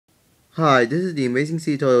Hi, this is the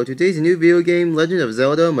AmazingSeaTurtle. Today's new video game, Legend of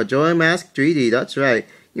Zelda Majora Mask 3D. That's right.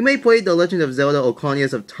 You may play the Legend of Zelda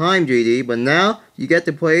Ocarina of Time 3D, but now you get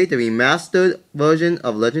to play the remastered version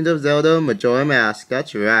of Legend of Zelda Majora Mask.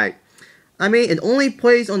 That's right. It only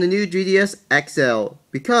plays on the new 3DS XL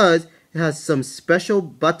because it has some special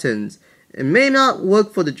buttons. It may not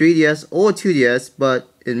work for the 3DS or 2DS,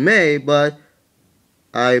 but it may, but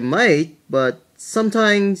I might, but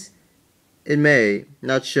sometimes it may,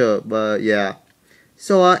 not sure, but yeah.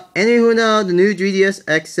 So anywho now, the new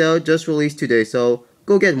 3DS XL just released today, so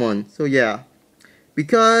go get one. So yeah,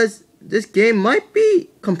 because this game might be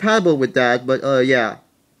compatible with that, but yeah.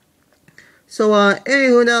 So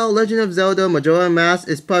anywho now, Legend of Zelda Majora Mask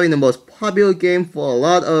is probably the most popular game for a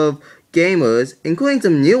lot of gamers, including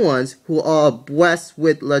some new ones who are blessed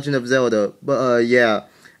with Legend of Zelda. But yeah,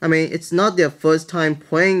 it's not their first time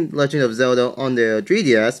playing Legend of Zelda on their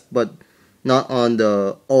 3DS, but not on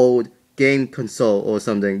the old game console or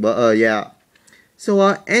something. But yeah. So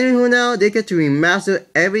anywho now, they get to remaster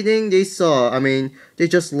everything they saw. They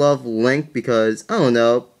just love Link because I don't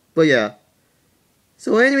know. But yeah.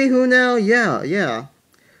 So anywho now, yeah.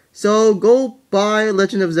 So go buy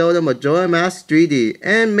Legend of Zelda Majora Mask 3D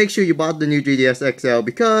and make sure you bought the new 3DS XL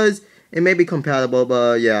because it may be compatible,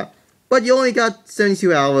 but yeah. But you only got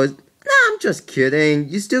 72 hours. Nah, I'm just kidding.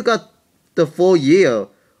 You still got the full year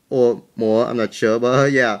or more, I'm not sure,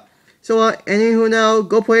 but yeah. So anywho now,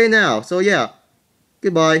 go play it now. So yeah,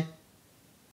 goodbye.